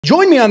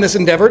Join me on this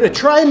endeavor to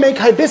try and make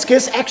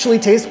hibiscus actually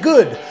taste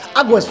good.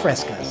 Aguas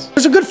frescas.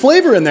 There's a good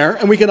flavor in there,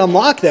 and we can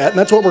unlock that, and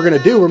that's what we're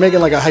gonna do. We're making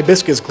like a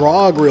hibiscus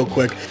grog real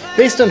quick.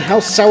 Based on how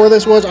sour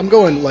this was, I'm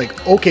going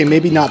like, okay,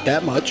 maybe not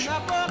that much.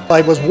 I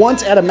was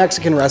once at a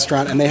Mexican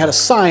restaurant, and they had a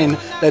sign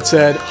that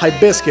said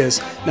hibiscus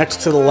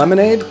next to the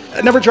lemonade.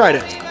 I never tried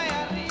it.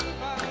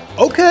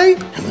 Okay.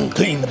 I'm gonna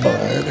clean the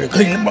bar,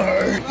 clean the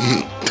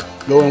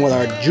bar. Go in with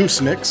our juice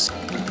mix.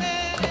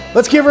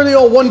 Let's give her the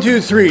old 1, 2,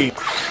 3.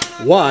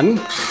 1,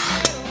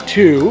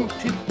 2,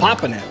 she's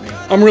popping at me.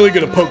 I'm really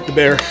gonna poke the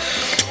bear.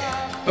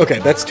 Okay,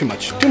 that's too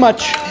much. Too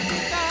much.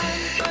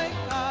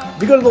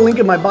 If you go to the link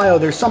in my bio,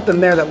 there's something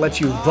there that lets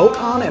you vote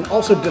on and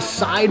also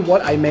decide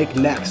what I make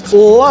next.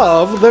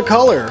 Love the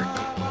color.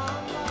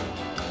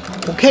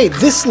 Okay,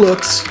 this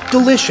looks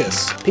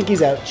delicious.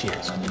 Pinkies out,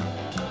 cheers.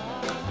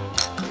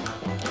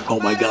 Oh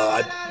my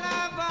God.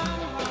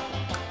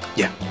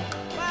 Yeah.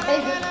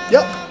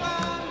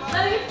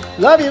 Yep.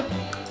 Love you.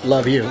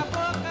 Love you. Love you.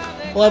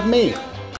 Love me.